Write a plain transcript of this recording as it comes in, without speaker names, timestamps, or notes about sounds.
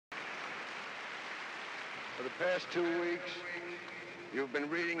For the past 2 weeks, you've been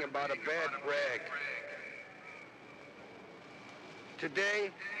reading about a bad brag.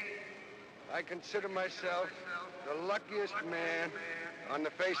 Today, I consider myself the luckiest man on the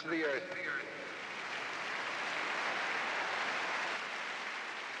face of the earth.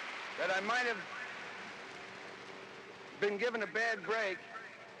 That I might have been given a bad break,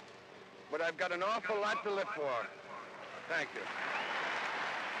 but I've got an awful lot to live for. Thank you.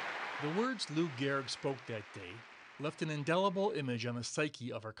 The words Lou Gehrig spoke that day left an indelible image on the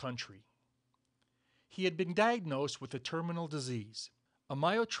psyche of our country. He had been diagnosed with a terminal disease,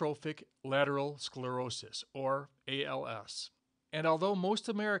 amyotrophic lateral sclerosis, or ALS. And although most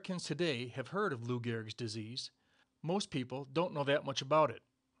Americans today have heard of Lou Gehrig's disease, most people don't know that much about it.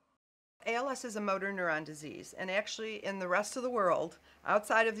 ALS is a motor neuron disease, and actually in the rest of the world,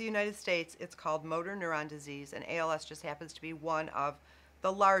 outside of the United States, it's called motor neuron disease, and ALS just happens to be one of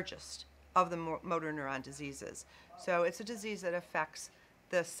the largest of the motor neuron diseases. So it's a disease that affects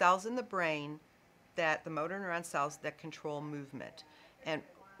the cells in the brain, that the motor neuron cells that control movement, and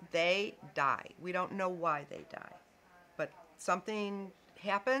they die. We don't know why they die, but something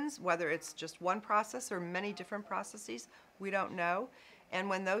happens, whether it's just one process or many different processes, we don't know. And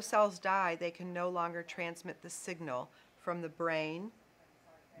when those cells die, they can no longer transmit the signal from the brain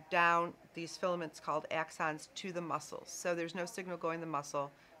down these filaments called axons to the muscles. So there's no signal going to the muscle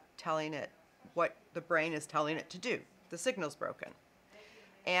telling it what the brain is telling it to do. The signal's broken.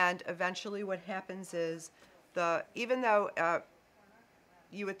 And eventually what happens is, even though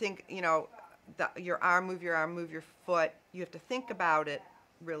you would think, your arm, move your foot, you have to think about it,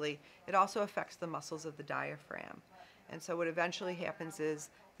 really. It also affects the muscles of the diaphragm. And so what eventually happens is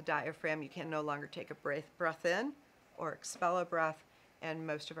the diaphragm, you can no longer take a breath in or expel a breath, and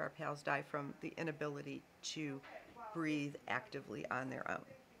most of our pals die from the inability to breathe actively on their own.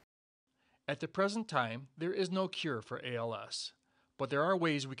 At the present time, there is no cure for ALS, but there are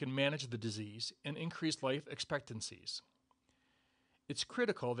ways we can manage the disease and increase life expectancies. It's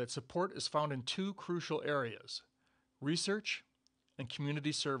critical that support is found in two crucial areas: research and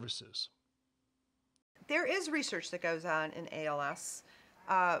community services. There is research that goes on in ALS,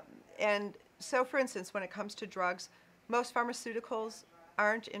 and so for instance, when it comes to drugs, most pharmaceuticals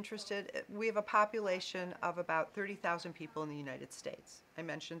aren't interested. We have a population of about 30,000 people in the United States. I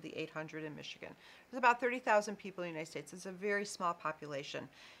mentioned the 800 in Michigan. There's about 30,000 people in the United States. It's a very small population,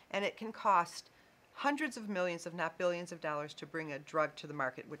 and it can cost hundreds of millions, if not billions of dollars to bring a drug to the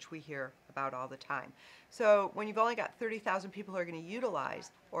market, which we hear about all the time. So when you've only got 30,000 people who are going to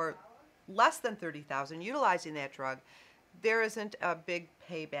utilize, or less than 30,000 utilizing that drug, there isn't a big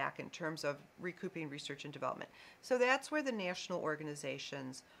payback in terms of recouping research and development. So that's where the national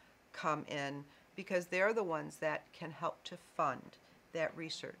organizations come in, because they're the ones that can help to fund that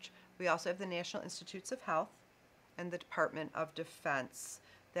research. We also have the National Institutes of Health and the Department of Defense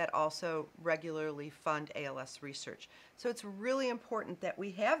that also regularly fund ALS research. So it's really important that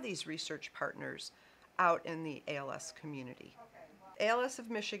we have these research partners out in the ALS community. ALS of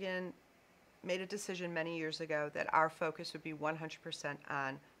Michigan made a decision many years ago that our focus would be 100%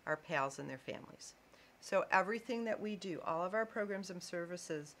 on our pals and their families. So everything that we do, all of our programs and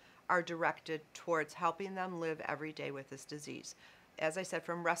services are directed towards helping them live every day with this disease. As I said,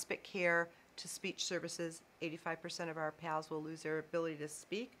 from respite care to speech services, 85% of our pals will lose their ability to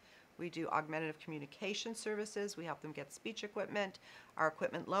speak. We do augmentative communication services. We help them get speech equipment, our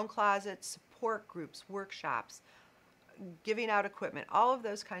equipment loan closets, support groups, workshops, giving out equipment. All of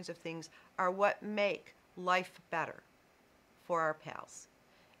those kinds of things are what make life better for our pals.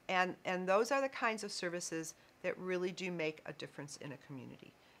 And those are the kinds of services that really do make a difference in a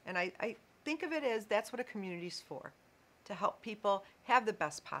community. And I think of it as that's what a community's for, to help people have the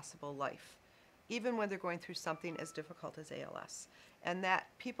best possible life, even when they're going through something as difficult as ALS. And that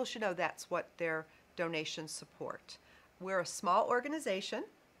people should know that's what their donations support. We're a small organization.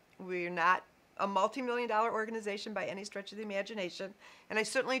 We're not a multi-million-dollar organization by any stretch of the imagination, and I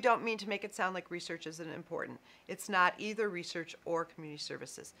certainly don't mean to make it sound like research isn't important. It's not either research or community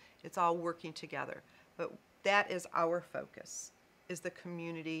services. It's all working together. But that is our focus, is the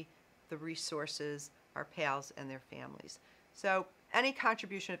community, the resources, our pals, and their families. So any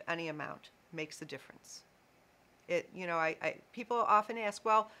contribution of any amount makes a difference. People often ask,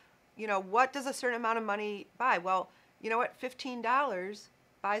 well, what does a certain amount of money buy? Well, you know what, $15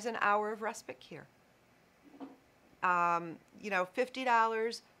 buys an hour of respite care.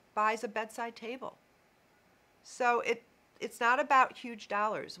 $50 buys a bedside table. So it's not about huge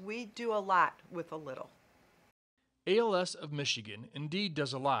dollars. We do a lot with a little. ALS of Michigan indeed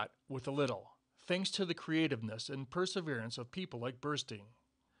does a lot with a little, thanks to the creativeness and perseverance of people like Burstein.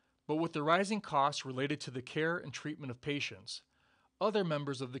 But with the rising costs related to the care and treatment of patients, other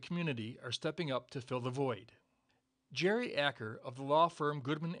members of the community are stepping up to fill the void. Jerry Acker of the law firm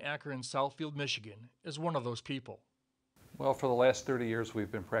Goodman Acker in Southfield, Michigan, is one of those people. Well, for the last 30 years,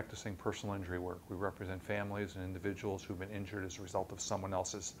 we've been practicing personal injury work. We represent families and individuals who've been injured as a result of someone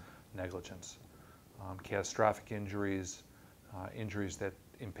else's negligence. Catastrophic injuries, injuries that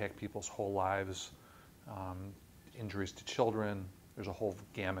impact people's whole lives, injuries to children. There's a whole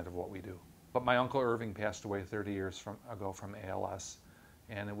gamut of what we do. But my Uncle Irving passed away 30 years ago from ALS,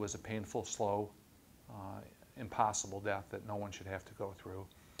 and it was a painful, slow, impossible death that no one should have to go through.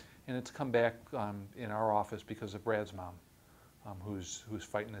 And it's come back in our office because of Brad's mom, who's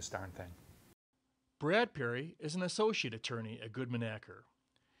fighting this darn thing. Brad Peri is an associate attorney at Goodman Acker.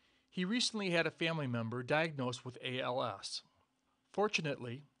 He recently had a family member diagnosed with ALS.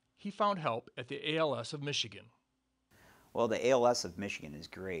 Fortunately, he found help at the ALS of Michigan. Well, the ALS of Michigan is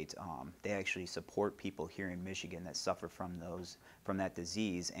great. They actually support people here in Michigan that suffer from that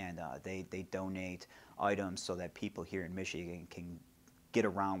disease, and they donate items so that people here in Michigan can get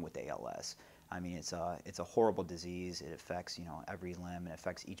around with ALS. I mean, it's a horrible disease. It affects, every limb, and it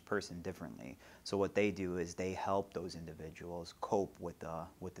affects each person differently. So what they do is they help those individuals cope with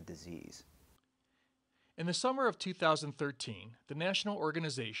the disease. In the summer of 2013, the national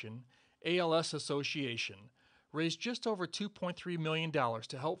organization, ALS Association, raised just over $2.3 million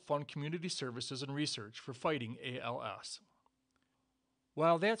to help fund community services and research for fighting ALS.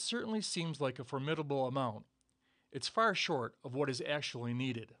 While that certainly seems like a formidable amount, it's far short of what is actually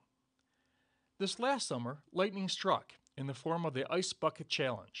needed. This last summer, lightning struck in the form of the Ice Bucket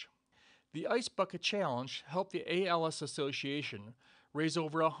Challenge. The Ice Bucket Challenge helped the ALS Association raise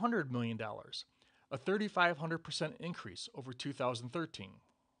over $100 million, a 3,500% increase over 2013.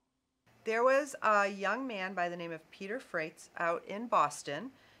 There was a young man by the name of Peter Freitz out in Boston.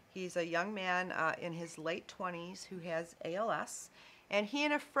 He's a young man in his late 20s who has ALS, and he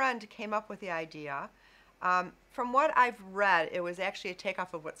and a friend came up with the idea. From what I've read, it was actually a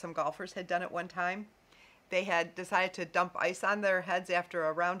takeoff of what some golfers had done at one time. They had decided to dump ice on their heads after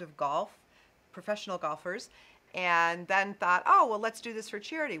a round of golf, professional golfers, and then thought, oh, well, let's do this for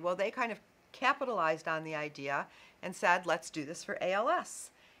charity. Well, they kind of capitalized on the idea and said, let's do this for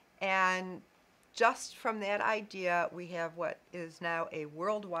ALS. And just from that idea, we have what is now a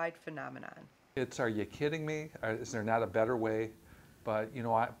worldwide phenomenon. Are you kidding me? Is there not a better way? But,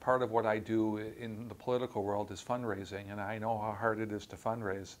 part of what I do in the political world is fundraising, and I know how hard it is to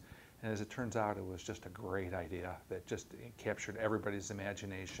fundraise. And as it turns out, it was just a great idea that just captured everybody's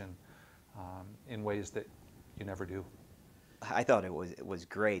imagination in ways that you never do. I thought it was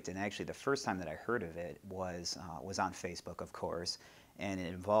great, and actually the first time that I heard of it was on Facebook, of course. And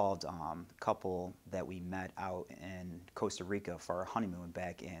it involved a couple that we met out in Costa Rica for our honeymoon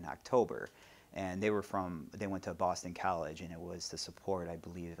back in October. And they went to Boston College, and it was to support, I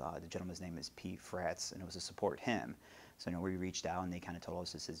believe, the gentleman's name is Pete Fratz, and it was to support him. So we reached out, and they kind of told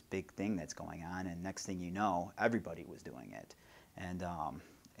us this big thing that's going on, and next thing you know, everybody was doing it. And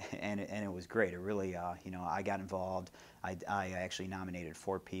it was great. It really, I got involved. I actually nominated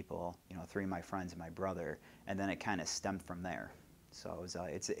 4 people, 3 of my friends and my brother, and then it kind of stemmed from there. So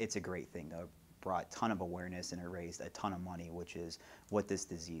it's a great thing. It brought a ton of awareness, and it raised a ton of money, which is what this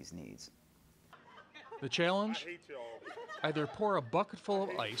disease needs. The challenge? Either pour a bucket full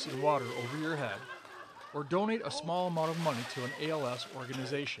of ice and water over your head, or donate a small amount of money to an ALS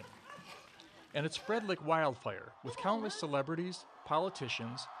organization. And it spread like wildfire, with countless celebrities,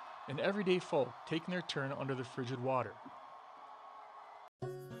 politicians, and everyday folk taking their turn under the frigid water.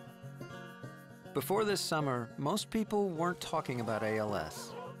 Before this summer, most people weren't talking about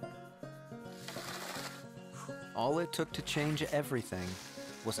ALS. All it took to change everything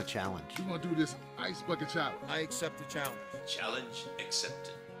was a challenge. We're gonna do this ice bucket challenge. I accept the challenge. Challenge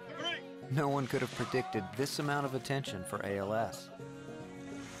accepted. No one could have predicted this amount of attention for ALS.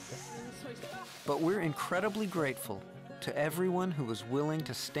 But we're incredibly grateful to everyone who was willing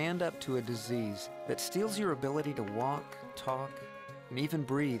to stand up to a disease that steals your ability to walk, talk, and even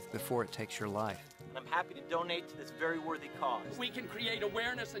breathe before it takes your life. And I'm happy to donate to this very worthy cause. We can create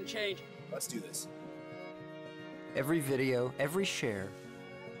awareness and change. Let's do this. Every video, every share,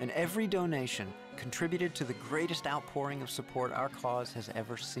 and every donation contributed to the greatest outpouring of support our cause has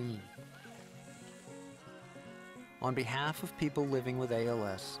ever seen. On behalf of people living with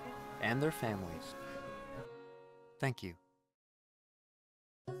ALS and their families, thank you.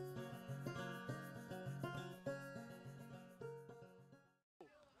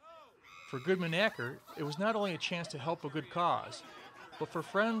 For Goodman Acker, it was not only a chance to help a good cause, but for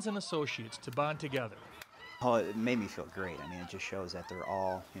friends and associates to bond together. Oh, it made me feel great. I mean, it just shows that they're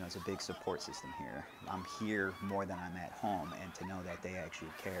all, it's a big support system here. I'm here more than I'm at home, and to know that they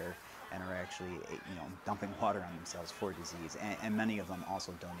actually care and are actually, dumping water on themselves for disease. And many of them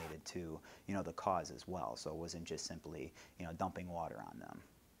also donated to, the cause as well. So it wasn't just simply, dumping water on them.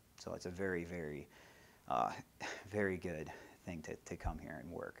 So it's a very, very, very good thing to come here and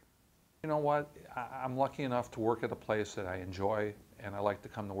work. You know what? I'm lucky enough to work at a place that I enjoy, and I like to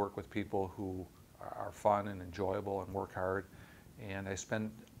come to work with people who are fun and enjoyable and work hard. And I spend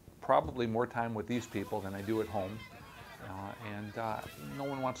probably more time with these people than I do at home. No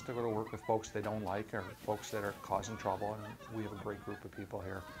one wants to go to work with folks they don't like or folks that are causing trouble. And we have a great group of people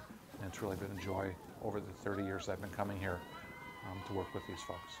here. And it's really been a joy over the 30 years I've been coming here to work with these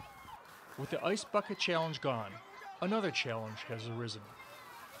folks. With the Ice Bucket Challenge gone, another challenge has arisen.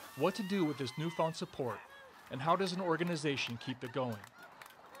 What to do with this newfound support, and how does an organization keep it going?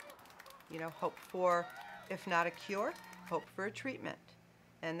 Hope for, if not a cure, hope for a treatment.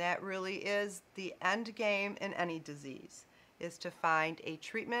 And that really is the end game in any disease, is to find a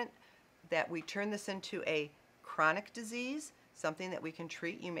treatment that we turn this into a chronic disease, something that we can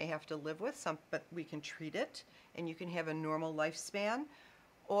treat. You may have to live with, but we can treat it, and you can have a normal lifespan.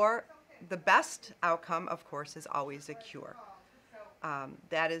 Or the best outcome, of course, is always a cure.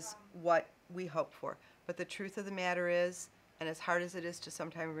 That is what we hope for. But the truth of the matter is, and as hard as it is to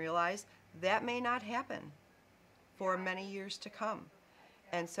sometimes realize, that may not happen for many years to come.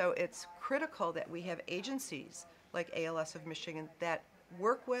 And so it's critical that we have agencies like ALS of Michigan that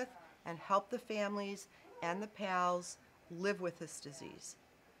work with and help the families and the pals live with this disease,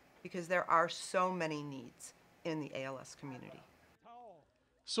 because there are so many needs in the ALS community.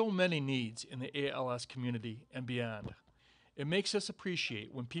 So many needs in the ALS community and beyond. It makes us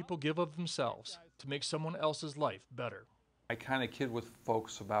appreciate when people give of themselves to make someone else's life better. I kind of kid with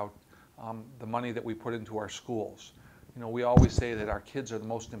folks about the money that we put into our schools. We always say that our kids are the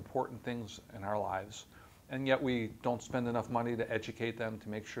most important things in our lives, and yet we don't spend enough money to educate them, to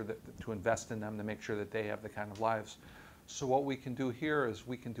make sure to invest in them, to make sure that they have the kind of lives. So what we can do here is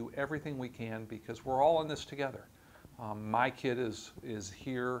we can do everything we can, because we're all in this together. My kid is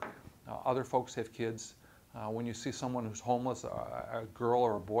here. Other folks have kids. When you see someone who's homeless, a girl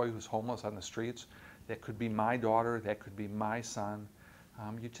or a boy who's homeless on the streets, that could be my daughter, that could be my son.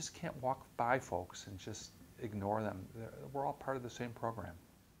 You just can't walk by folks and just ignore them. We're all part of the same program.